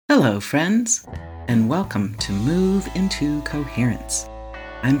Hello, friends, and welcome to Move into Coherence.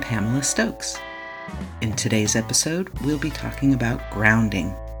 I'm Pamela Stokes. In today's episode, we'll be talking about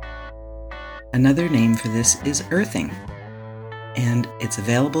grounding. Another name for this is earthing, and it's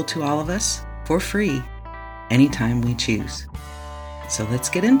available to all of us for free anytime we choose. So let's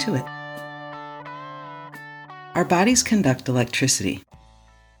get into it. Our bodies conduct electricity,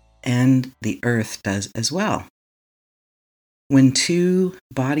 and the earth does as well. When two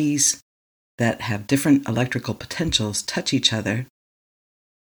bodies that have different electrical potentials touch each other,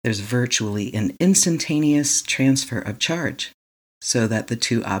 there's virtually an instantaneous transfer of charge so that the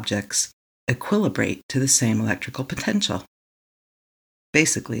two objects equilibrate to the same electrical potential.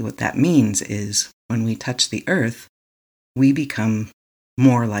 Basically, what that means is when we touch the earth, we become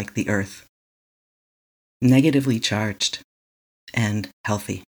more like the earth, negatively charged and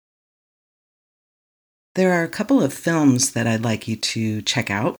healthy. There are a couple of films that I'd like you to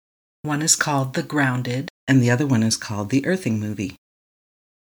check out. One is called The Grounded, and the other one is called The Earthing Movie.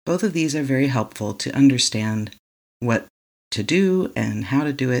 Both of these are very helpful to understand what to do and how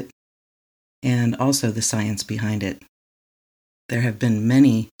to do it, and also the science behind it. There have been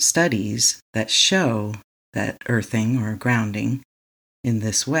many studies that show that earthing or grounding in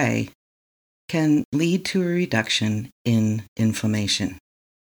this way can lead to a reduction in inflammation.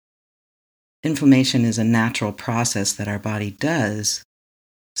 Inflammation is a natural process that our body does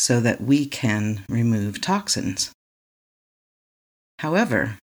so that we can remove toxins.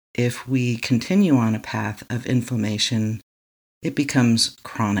 However, if we continue on a path of inflammation, it becomes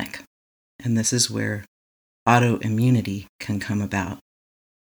chronic, and this is where autoimmunity can come about,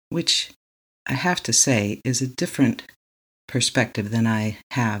 which I have to say is a different perspective than I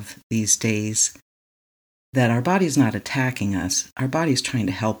have these days, that our body's not attacking us, our body's trying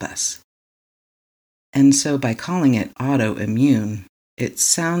to help us. And so by calling it autoimmune, it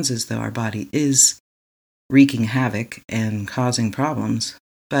sounds as though our body is wreaking havoc and causing problems,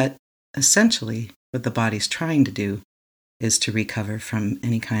 but essentially what the body's trying to do is to recover from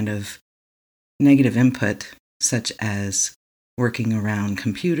any kind of negative input, such as working around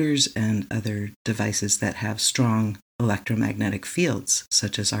computers and other devices that have strong electromagnetic fields,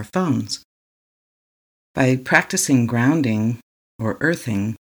 such as our phones. By practicing grounding or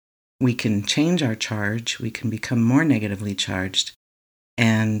earthing, we can change our charge, we can become more negatively charged,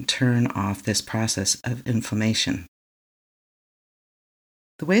 and turn off this process of inflammation.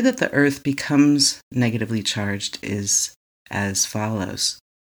 The way that the earth becomes negatively charged is as follows.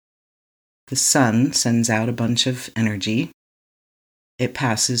 The sun sends out a bunch of energy. It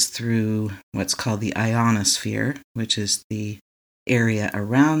passes through what's called the ionosphere, which is the area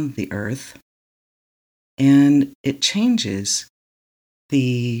around the earth, and it changes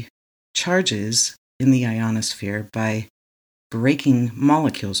the charges in the ionosphere by breaking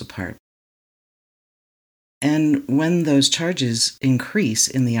molecules apart. And when those charges increase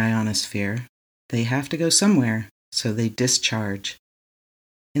in the ionosphere, they have to go somewhere, so they discharge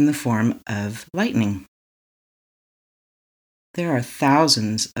in the form of lightning. There are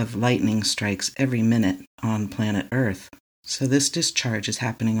thousands of lightning strikes every minute on planet Earth, so this discharge is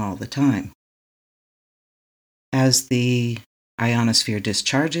happening all the time. As the ionosphere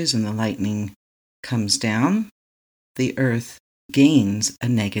discharges and the lightning comes down, the Earth gains a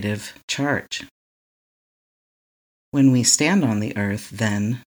negative charge. When we stand on the Earth,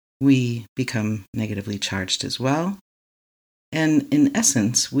 then, we become negatively charged as well. And in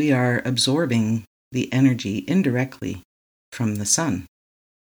essence, we are absorbing the energy indirectly from the sun.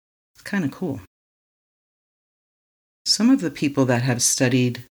 It's kind of cool. Some of the people that have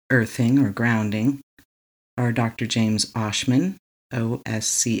studied earthing or grounding are Dr. James Oschman,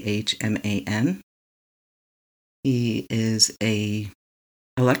 Oschman. He is an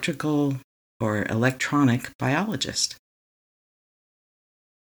electrical or electronic biologist.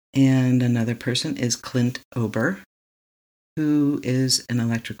 And another person is Clint Ober, who is an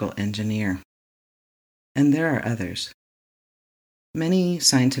electrical engineer. And there are others. Many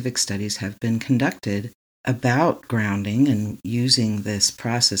scientific studies have been conducted about grounding and using this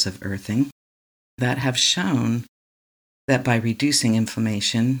process of earthing that have shown that by reducing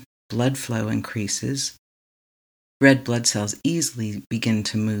inflammation, blood flow increases, red blood cells easily begin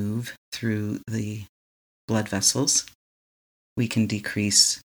to move through the blood vessels. We can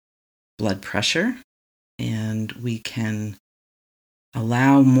decrease blood pressure, and we can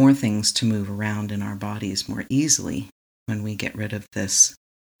allow more things to move around in our bodies more easily when we get rid of this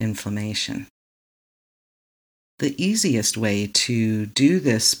inflammation. The easiest way to do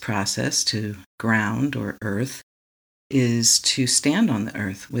this process, to ground or earth, is to stand on the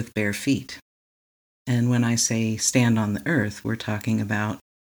earth with bare feet. And when I say stand on the earth, we're talking about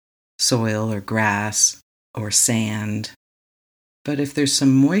soil or grass or sand. But if there's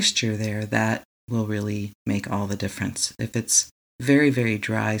some moisture there, that will really make all the difference. If it's very, very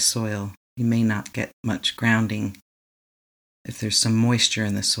dry soil, you may not get much grounding. If there's some moisture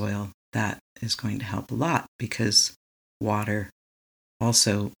in the soil, that is going to help a lot because water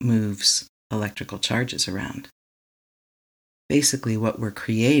also moves electrical charges around. Basically, what we're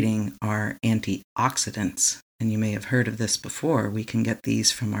creating are antioxidants, and you may have heard of this before. We can get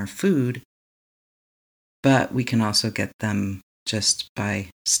these from our food, but we can also get them just by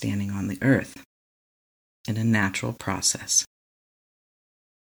standing on the earth in a natural process.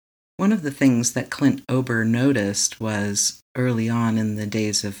 One of the things that Clint Ober noticed was early on in the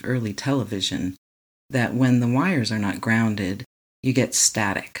days of early television that when the wires are not grounded, you get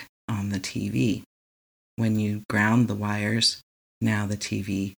static on the TV. When you ground the wires, now the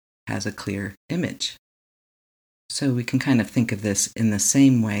TV has a clear image. So we can kind of think of this in the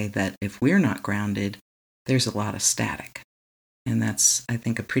same way that if we're not grounded, there's a lot of static. And that's, I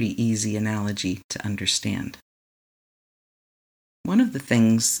think, a pretty easy analogy to understand. One of the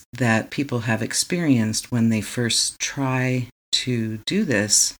things that people have experienced when they first try to do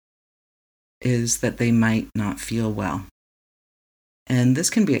this is that they might not feel well. And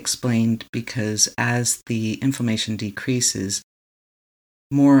this can be explained because as the inflammation decreases,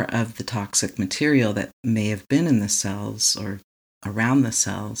 more of the toxic material that may have been in the cells or around the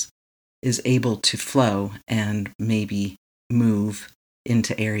cells is able to flow and maybe move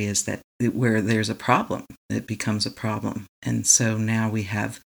into areas where there's a problem. It becomes a problem. And so now we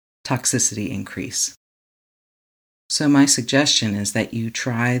have toxicity increase. So my suggestion is that you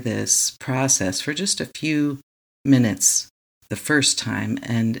try this process for just a few minutes the first time,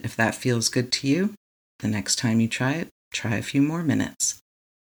 and if that feels good to you, the next time you try it, try a few more minutes,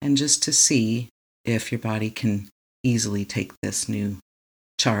 and just to see if your body can easily take this new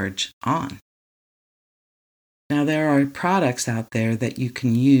charge on. Now, there are products out there that you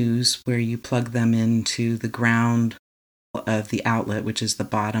can use where you plug them into the ground of the outlet, which is the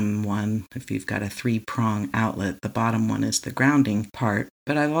bottom one. If you've got a 3-prong outlet, the bottom one is the grounding part.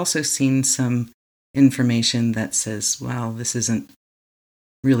 But I've also seen some information that says, well, this isn't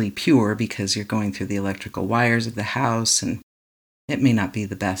really pure because you're going through the electrical wires of the house and it may not be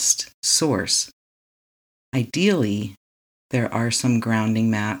the best source. Ideally, there are some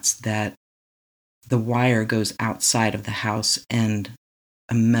grounding mats that the wire goes outside of the house and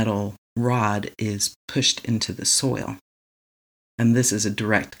a metal rod is pushed into the soil. And this is a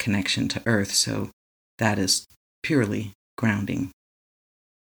direct connection to earth, so that is purely grounding,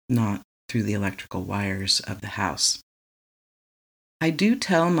 not through the electrical wires of the house. I do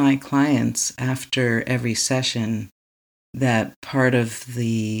tell my clients after every session that part of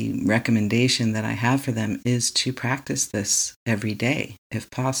the recommendation that I have for them is to practice this every day,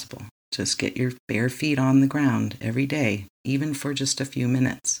 if possible. Just get your bare feet on the ground every day, even for just a few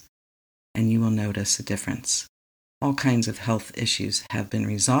minutes, and you will notice a difference. All kinds of health issues have been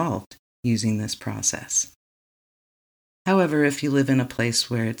resolved using this process. However, if you live in a place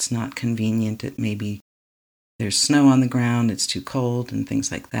where it's not convenient, it may be there's snow on the ground, it's too cold, and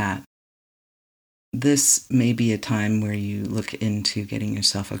things like that. This may be a time where you look into getting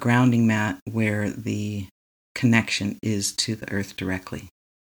yourself a grounding mat where the connection is to the earth directly.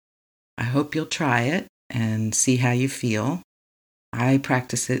 I hope you'll try it and see how you feel. I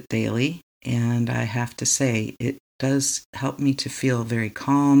practice it daily, and I have to say it does help me to feel very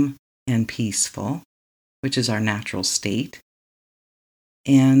calm and peaceful, which is our natural state.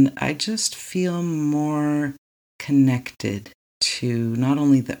 And I just feel more connected to not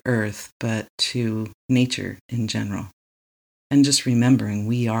only the earth, but to nature in general. And just remembering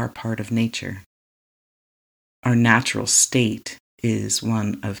we are part of nature. Our natural state is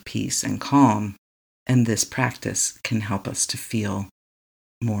one of peace and calm, and this practice can help us to feel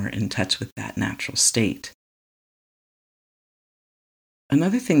more in touch with that natural state.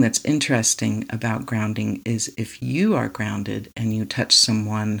 Another thing that's interesting about grounding is if you are grounded and you touch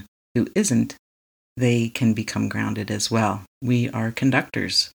someone who isn't, they can become grounded as well. We are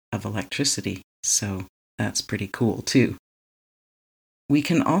conductors of electricity, so that's pretty cool too. We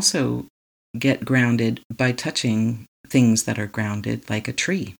can also get grounded by touching things that are grounded, like a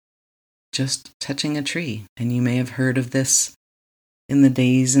tree. Just touching a tree. And you may have heard of this in the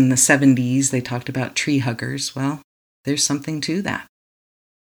 70s, they talked about tree huggers. Well, there's something to that.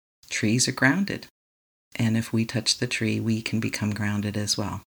 Trees are grounded. And if we touch the tree, we can become grounded as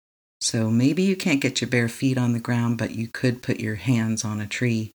well. So maybe you can't get your bare feet on the ground, but you could put your hands on a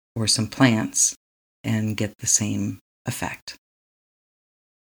tree or some plants and get the same effect.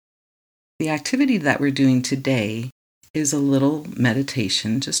 The activity that we're doing today is a little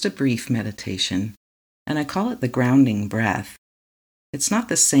meditation, just a brief meditation, and I call it the grounding breath. It's not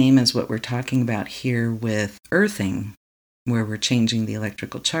the same as what we're talking about here with earthing, where we're changing the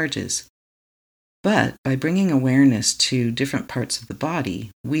electrical charges. But by bringing awareness to different parts of the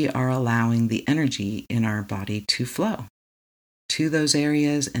body, we are allowing the energy in our body to flow to those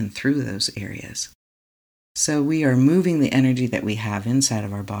areas and through those areas. So we are moving the energy that we have inside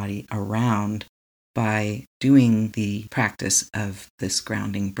of our body around by doing the practice of this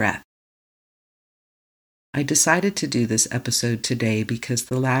grounding breath. I decided to do this episode today because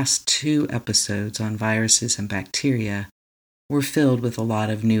the last 2 episodes on viruses and bacteria were filled with a lot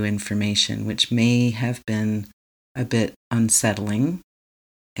of new information, which may have been a bit unsettling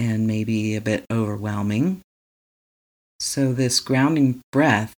and maybe a bit overwhelming. So this grounding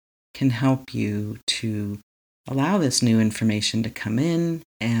breath can help you to allow this new information to come in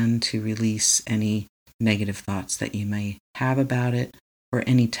and to release any negative thoughts that you may have about it or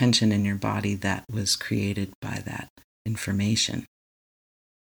any tension in your body that was created by that information.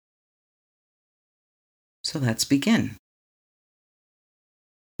 So let's begin.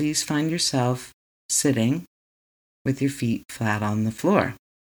 Please find yourself sitting with your feet flat on the floor,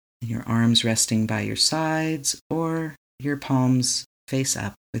 and your arms resting by your sides or your palms face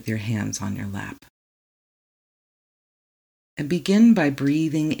up with your hands on your lap. And begin by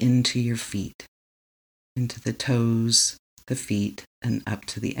breathing into your feet, into the toes, the feet, and up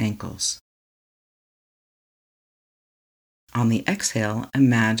to the ankles. On the exhale,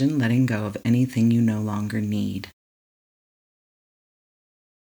 imagine letting go of anything you no longer need.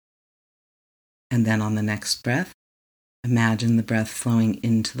 And then on the next breath, imagine the breath flowing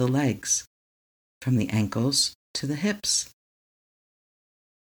into the legs, from the ankles to the hips.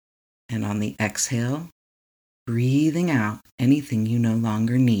 And on the exhale, breathing out anything you no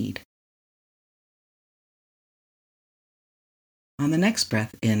longer need. On the next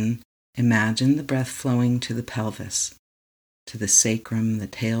breath in, imagine the breath flowing to the pelvis, to the sacrum, the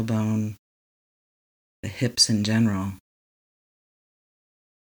tailbone, the hips in general.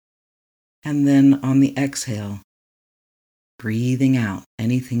 And then on the exhale, breathing out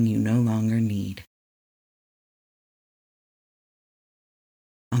anything you no longer need.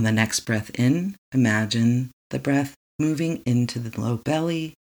 On the next breath in, imagine the breath moving into the low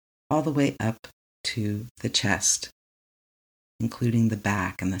belly, all the way up to the chest, including the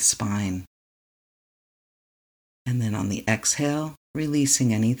back and the spine. And then on the exhale,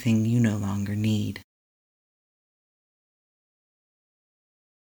 releasing anything you no longer need.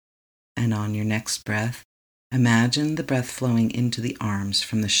 And on your next breath, imagine the breath flowing into the arms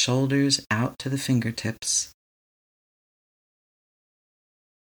from the shoulders out to the fingertips.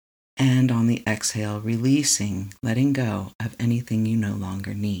 And on the exhale, releasing, letting go of anything you no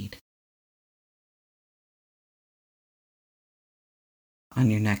longer need. On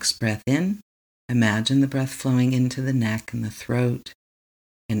your next breath in, imagine the breath flowing into the neck and the throat,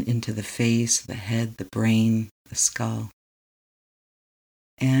 and into the face, the head, the brain, the skull.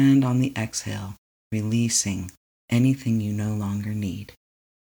 And on the exhale, releasing anything you no longer need.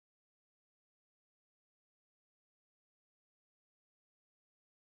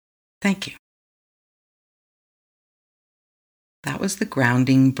 Thank you. That was the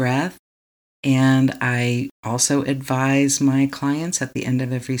grounding breath. And I also advise my clients at the end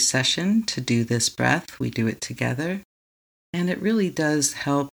of every session to do this breath. We do it together. And it really does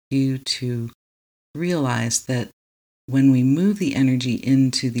help you to realize that when we move the energy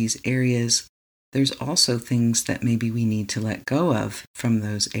into these areas, there's also things that maybe we need to let go of from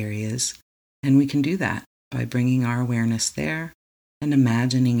those areas. And we can do that by bringing our awareness there and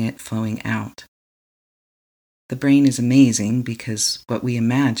imagining it flowing out. The brain is amazing because what we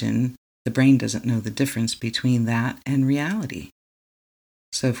imagine, the brain doesn't know the difference between that and reality.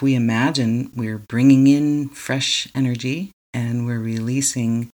 So if we imagine we're bringing in fresh energy and we're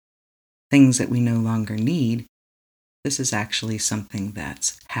releasing things that we no longer need, this is actually something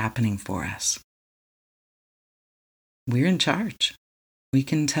that's happening for us. We're in charge. We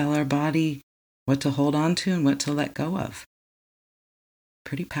can tell our body what to hold on to and what to let go of.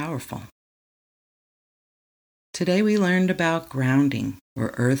 Pretty powerful. Today we learned about grounding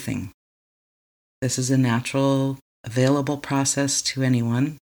or earthing. This is a natural, available process to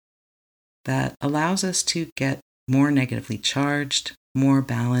anyone that allows us to get more negatively charged, more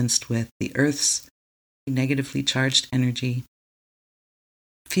balanced with the Earth's negatively charged energy,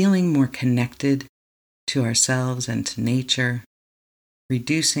 feeling more connected to ourselves and to nature,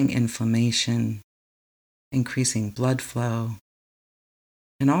 reducing inflammation, increasing blood flow,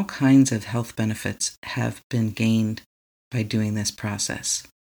 and all kinds of health benefits have been gained by doing this process.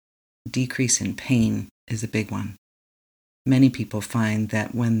 Decrease in pain is a big one. many people find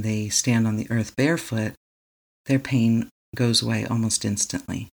that when they stand on the earth barefoot, their pain goes away almost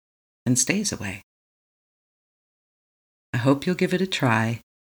instantly and stays away. I hope you'll give it a try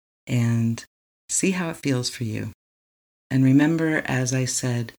and see how it feels for you. And remember, as I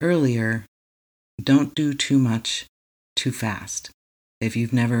said earlier, don't do too much too fast. If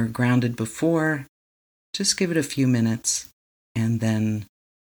you've never grounded before, just give it a few minutes and then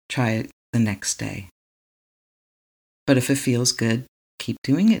try it the next day. But if it feels good, keep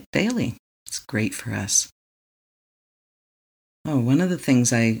doing it daily. It's great for us. Oh, one of the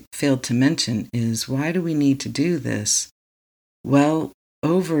things I failed to mention is, why do we need to do this? Well,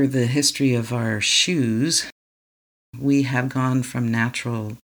 over the history of our shoes, we have gone from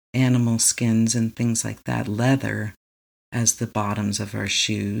natural animal skins and things like that, leather, as the bottoms of our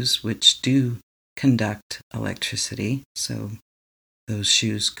shoes, which do conduct electricity. So those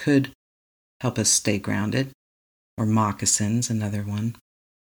shoes could help us stay grounded, or moccasins, another one.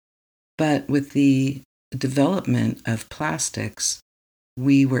 But with the development of plastics,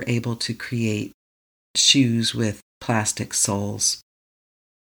 we were able to create shoes with plastic soles.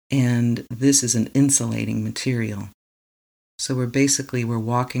 And this is an insulating material. So we're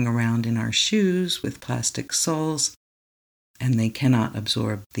walking around in our shoes with plastic soles, and they cannot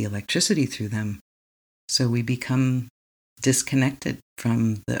absorb the electricity through them. So we become disconnected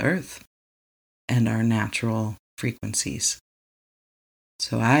from the earth and our natural frequencies.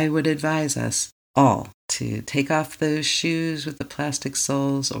 So I would advise us all to take off those shoes with the plastic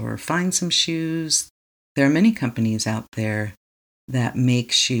soles, or find some shoes. There are many companies out there that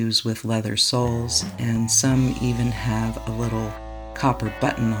make shoes with leather soles, and some even have a little copper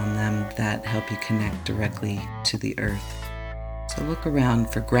button on them that help you connect directly to the earth. So look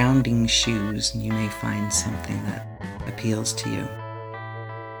around for grounding shoes, and you may find something that appeals to you.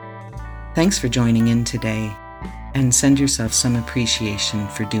 Thanks for joining in today, and send yourself some appreciation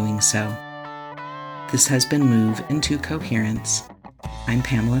for doing so. This has been Move into Coherence. I'm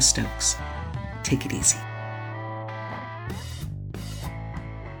Pamela Stokes. Take it easy.